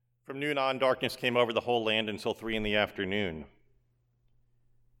From noon on, darkness came over the whole land until 3 p.m.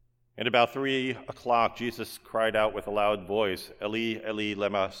 And about 3 o'clock, Jesus cried out with a loud voice, Eli, Eli,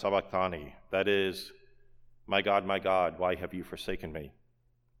 lema sabachthani. That is, my God, why have you forsaken me?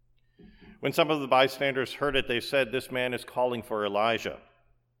 When some of the bystanders heard it, they said, this man is calling for Elijah.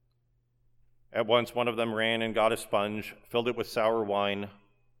 At once one of them ran and got a sponge, filled it with sour wine,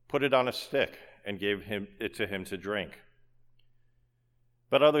 put it on a stick, and gave it to him to drink.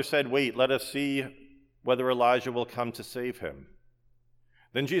 But others said, wait, let us see whether Elijah will come to save him.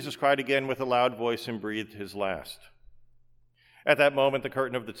 Then Jesus cried again with a loud voice and breathed his last. At that moment, the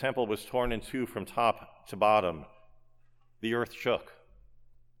curtain of the temple was torn in two from top to bottom. The earth shook.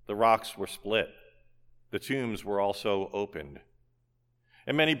 The rocks were split. The tombs were also opened.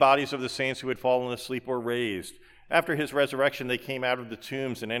 And many bodies of the saints who had fallen asleep were raised. After his resurrection, they came out of the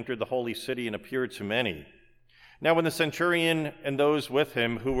tombs and entered the holy city and appeared to many. Now when the centurion and those with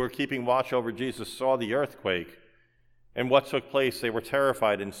him who were keeping watch over Jesus saw the earthquake and what took place, they were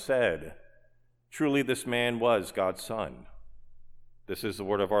terrified and said, truly this man was God's Son. This is the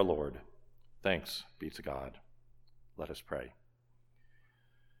word of our Lord. Thanks be to God. Let us pray.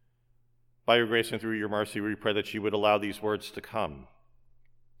 By your grace and through your mercy, we pray that you would allow these words to come,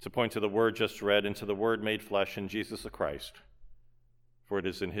 to point to the word just read and to the word made flesh in Jesus the Christ. For it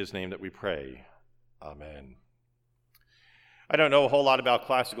is in his name that we pray. Amen. I don't know a whole lot about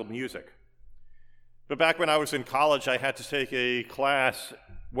classical music, but back when I was in college, I had to take a class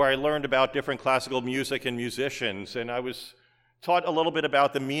where I learned about different classical music and musicians, and I was taught a little bit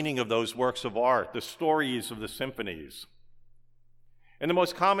about the meaning of those works of art, the stories of the symphonies. And the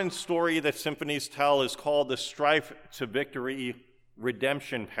most common story that symphonies tell is called the strife to victory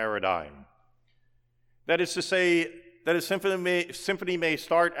redemption paradigm. That is to say that a symphony may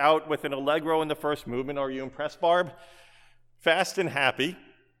start out with an allegro in the first movement. Are you impressed, Barb? Fast and happy.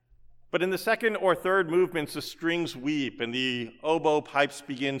 But in the second or third movements, the strings weep and the oboe pipes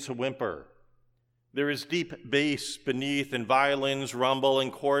begin to whimper. There is deep bass beneath, and violins rumble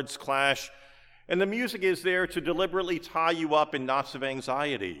and chords clash, and the music is there to deliberately tie you up in knots of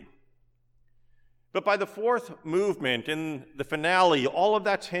anxiety. But by the fourth movement, in the finale, all of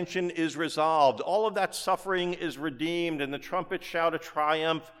that tension is resolved, all of that suffering is redeemed, and the trumpets shout a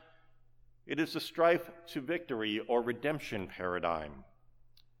triumph. It is the strife to victory or redemption paradigm.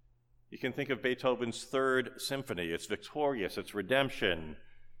 You can think of Beethoven's Third Symphony. It's victorious, it's redemption.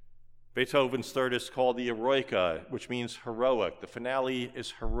 Beethoven's third is called the Eroica, which means heroic. The finale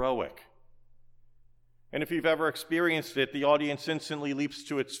is heroic. And if you've ever experienced it, the audience instantly leaps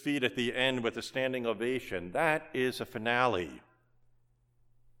to its feet at the end with a standing ovation. That is a finale.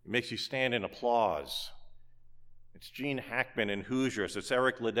 It makes you stand in applause. It's Gene Hackman in Hoosiers. It's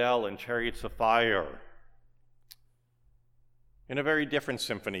Eric Liddell in Chariots of Fire. In a very different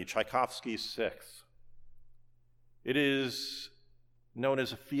symphony, Tchaikovsky's Sixth, it is known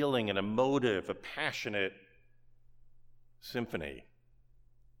as a feeling, an emotive, a passionate symphony.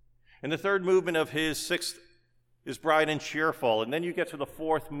 And the third movement of his Sixth is bright and cheerful. And then you get to the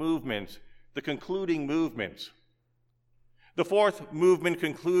fourth movement, the concluding movement. The fourth movement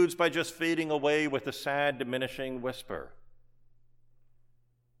concludes by just fading away with a sad, diminishing whisper.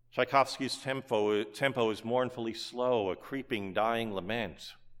 Tchaikovsky's tempo is mournfully slow, a creeping, dying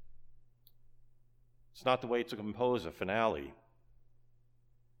lament. It's not the way to compose a finale.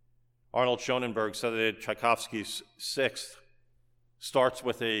 Arnold Schoenberg said that Tchaikovsky's Sixth starts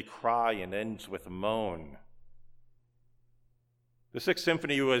with a cry and ends with a moan. The Sixth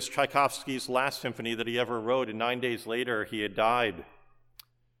Symphony was Tchaikovsky's last symphony that he ever wrote, and 9 days later he had died.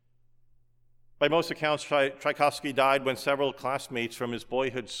 By most accounts, Tchaikovsky died when several classmates from his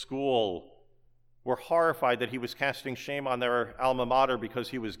boyhood school were horrified that he was casting shame on their alma mater because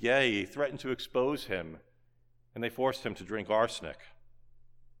he was gay, threatened to expose him, and they forced him to drink arsenic.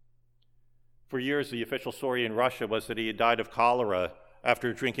 For years, the official story in Russia was that he had died of cholera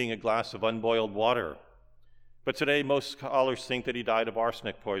after drinking a glass of unboiled water. But today, most scholars think that he died of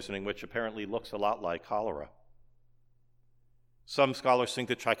arsenic poisoning, which apparently looks a lot like cholera. Some scholars think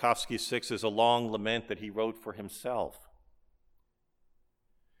that Tchaikovsky's Sixth is a long lament that he wrote for himself.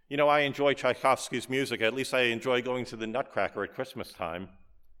 You know, I enjoy Tchaikovsky's music. At least I enjoy going to the Nutcracker at Christmas time.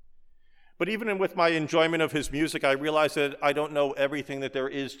 But even with my enjoyment of his music, I realize that I don't know everything that there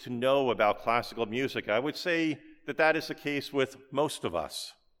is to know about classical music. I would say that that is the case with most of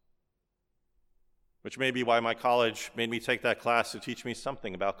us, which may be why my college made me take that class to teach me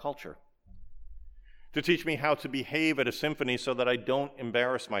something about culture, to teach me how to behave at a symphony so that I don't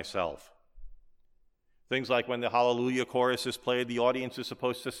embarrass myself. Things like when the Hallelujah chorus is played, the audience is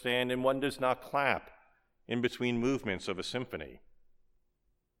supposed to stand and one does not clap in between movements of a symphony.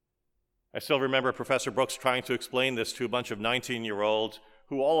 I still remember Professor Brooks trying to explain this to a bunch of 19-year-olds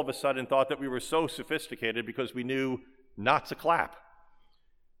who all of a sudden thought that we were so sophisticated because we knew not to clap.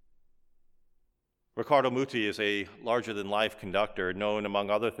 Riccardo Muti is a larger-than-life conductor, known, among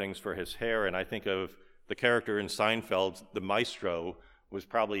other things, for his hair, and I think of the character in Seinfeld, the maestro, was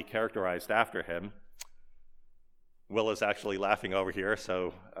probably characterized after him. Will is actually laughing over here,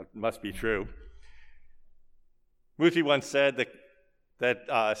 so it must be true. Muti once said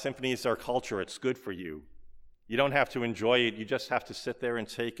that symphonies are culture. It's good for you. You don't have to enjoy it. You just have to sit there and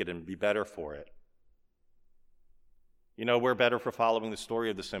take it and be better for it. You know, we're better for following the story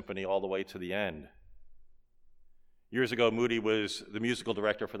of the symphony all the way to the end. Years ago, Muti was the musical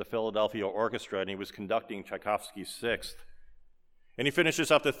director for the Philadelphia Orchestra, and he was conducting Tchaikovsky's Sixth. And he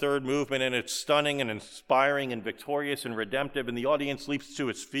finishes up the third movement, and it's stunning and inspiring and victorious and redemptive, and the audience leaps to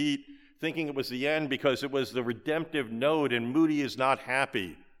its feet, thinking it was the end because it was the redemptive note, and Muti is not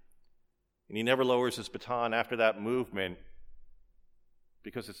happy. And he never lowers his baton after that movement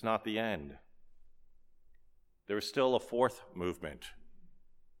because it's not the end. There is still a fourth movement,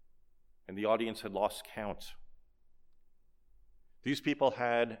 and the audience had lost count. These people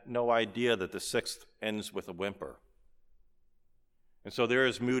had no idea that the sixth ends with a whimper. And so there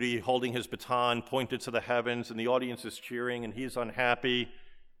is Muti holding his baton pointed to the heavens, and the audience is cheering, and he's unhappy. And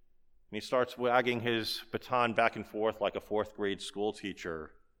he starts wagging his baton back and forth like a fourth grade school teacher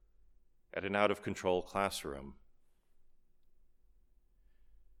at an out-of-control classroom.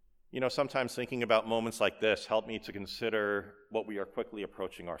 You know, sometimes thinking about moments like this help me to consider what we are quickly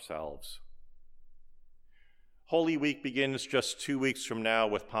approaching ourselves. Holy Week begins just 2 weeks from now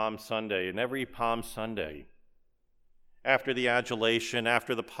with Palm Sunday, and every Palm Sunday, after the adulation,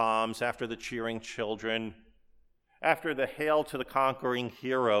 after the palms, after the cheering children, after the hail to the conquering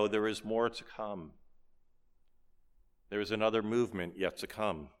hero, there is more to come. There is another movement yet to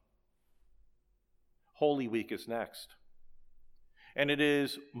come. Holy Week is next, and it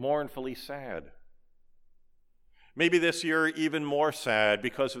is mournfully sad. Maybe this year even more sad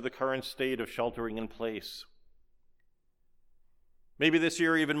because of the current state of sheltering in place. Maybe this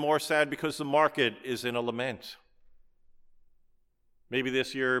year even more sad because the market is in a lament. Maybe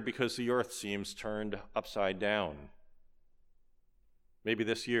this year because the earth seems turned upside down. Maybe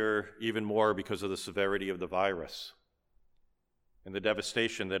this year even more because of the severity of the virus and the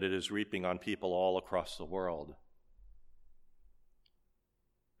devastation that it is reaping on people all across the world.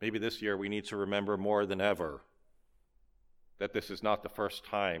 Maybe this year we need to remember more than ever that this is not the first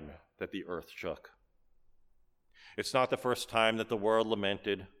time that the earth shook. It's not the first time that the world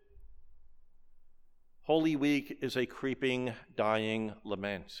lamented. Holy Week is a creeping, dying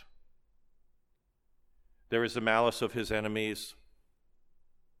lament. There is the malice of his enemies,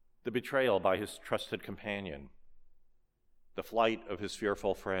 the betrayal by his trusted companion, the flight of his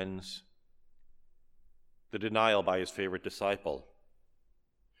fearful friends, the denial by his favorite disciple,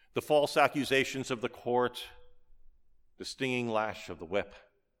 the false accusations of the court, the stinging lash of the whip,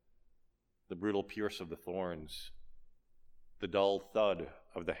 the brutal pierce of the thorns, the dull thud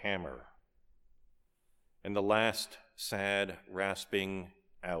of the hammer, and the last sad rasping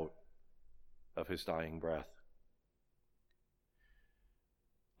out of his dying breath.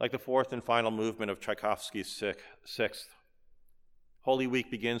 Like the fourth and final movement of Tchaikovsky's Sixth, Holy Week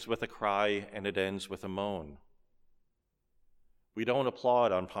begins with a cry and it ends with a moan. We don't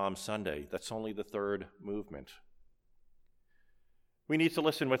applaud on Palm Sunday. That's only the third movement. We need to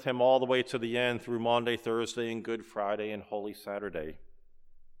listen with him all the way to the end through Maundy, Thursday, and Good Friday, and Holy Saturday.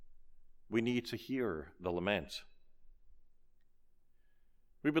 We need to hear the lament.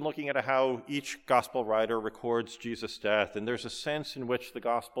 We've been looking at how each gospel writer records Jesus' death, and there's a sense in which the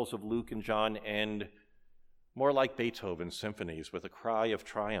Gospels of Luke and John end more like Beethoven's symphonies with a cry of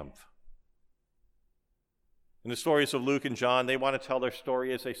triumph. In the stories of Luke and John, they want to tell their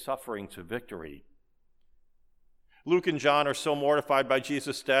story as a suffering to victory. Luke and John are so mortified by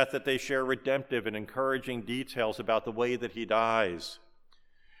Jesus' death that they share redemptive and encouraging details about the way that he dies.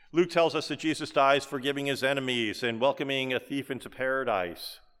 Luke tells us that Jesus dies forgiving his enemies and welcoming a thief into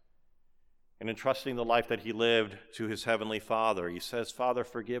paradise and entrusting the life that he lived to his heavenly Father. He says, "Father,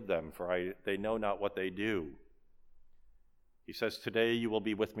 forgive them, for they know not what they do." He says, "Today you will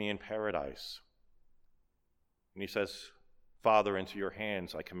be with me in paradise." And he says, "Father, into your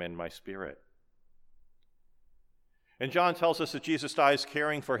hands I commend my spirit." And John tells us that Jesus dies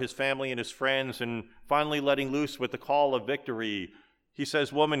caring for his family and his friends and finally letting loose with the call of victory. He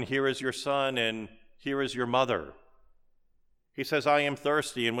says, "Woman, here is your son, and here is your mother." He says, "I am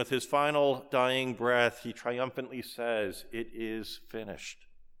thirsty," and with his final dying breath, he triumphantly says, "It is finished."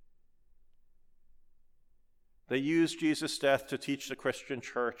 They used Jesus' death to teach the Christian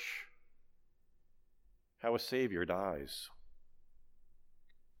church how a Savior dies.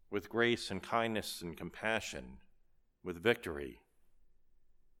 With grace and kindness and compassion, with victory.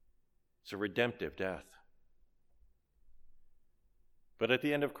 It's a redemptive death. But at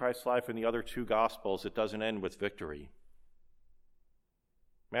the end of Christ's life in the other two Gospels, it doesn't end with victory.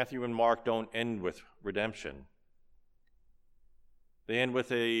 Matthew and Mark don't end with redemption. They end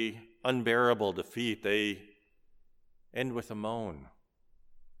with an unbearable defeat. They end with a moan.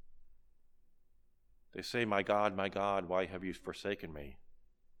 They say, my God, why have you forsaken me?"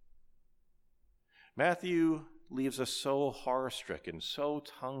 Matthew leaves us so horror-stricken, so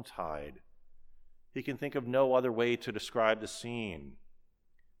tongue-tied. He can think of no other way to describe the scene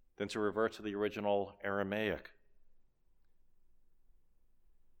than to revert to the original Aramaic.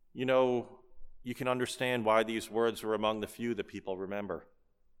 You know, you can understand why these words are among the few that people remember,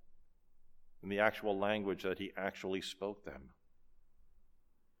 in the actual language that he actually spoke them.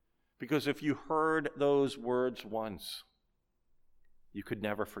 Because if you heard those words once, you could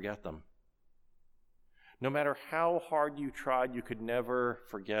never forget them. No matter how hard you tried, you could never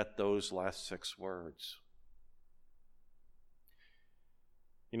forget those last 6 words.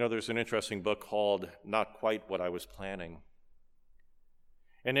 You know, there's an interesting book called Not Quite What I Was Planning.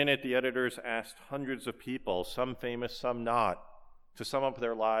 And in it, the editors asked hundreds of people, some famous, some not, to sum up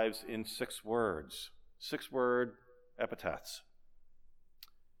their lives in 6 words, 6-word epitaphs.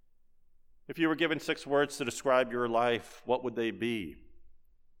 If you were given 6 words to describe your life, what would they be?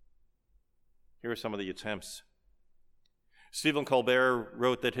 Here are some of the attempts. Stephen Colbert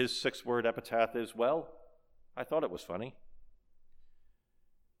wrote that his 6-word epitaph is, "Well, I thought it was funny."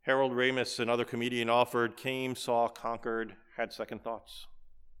 Harold Ramis, another comedian, offered, "Came, saw, conquered, had second thoughts."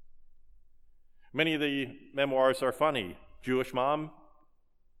 Many of the memoirs are funny. Jewish mom,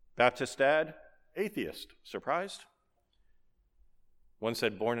 Baptist dad, atheist. Surprised? One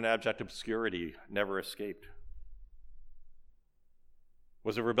said, "Born in abject obscurity, never escaped."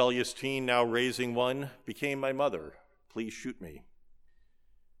 Was a rebellious teen, now raising one, became my mother, please shoot me.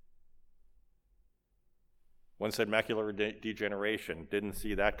 One said macular degeneration, didn't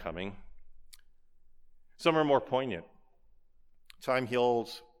see that coming. Some are more poignant. Time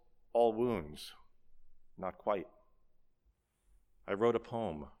heals all wounds, not quite. I wrote a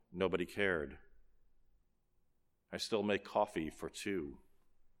poem, nobody cared. I still make coffee for 2.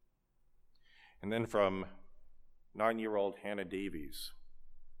 And then from 9-year-old Hannah Davies,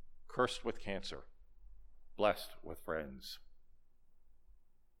 cursed with cancer, blessed with friends.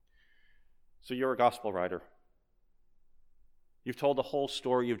 So you're a gospel writer. You've told the whole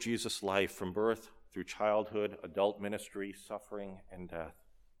story of Jesus' life from birth through childhood, adult ministry, suffering, and death.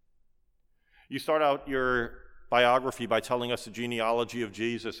 You start out your biography by telling us the genealogy of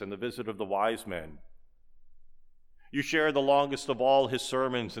Jesus and the visit of the wise men. You share the longest of all his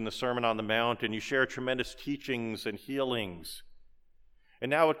sermons in the Sermon on the Mount, and you share tremendous teachings and healings. And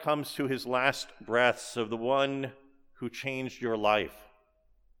now it comes to his last breaths of the one who changed your life.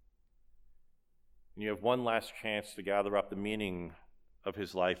 And you have one last chance to gather up the meaning of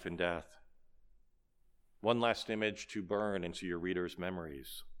his life and death. One last image to burn into your readers'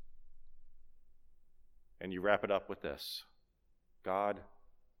 memories. And you wrap it up with this: God,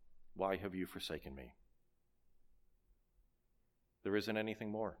 why have you forsaken me? There isn't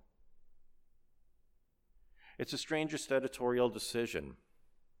anything more. It's the strangest editorial decision.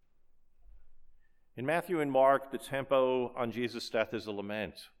 In Matthew and Mark, the tempo on Jesus' death is a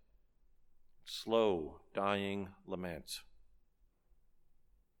lament. Slow, dying lament.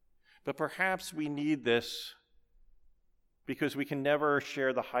 But perhaps we need this because we can never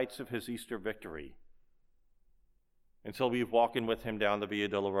share the heights of his Easter victory until we've walked with him down the Via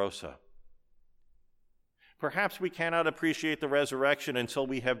Dolorosa. Perhaps we cannot appreciate the resurrection until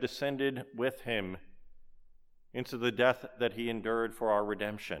we have descended with him into the death that he endured for our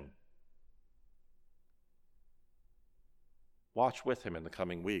redemption. Watch with him in the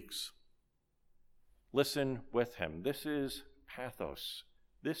coming weeks. Listen with him. This is pathos.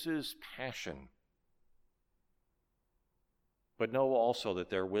 This is passion. But know also that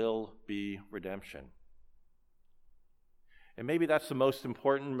there will be redemption. And maybe that's the most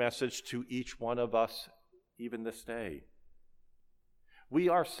important message to each one of us even this day. We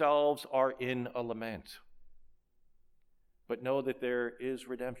ourselves are in a lament. But know that there is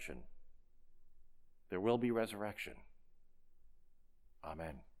redemption. There will be resurrection.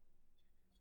 Amen.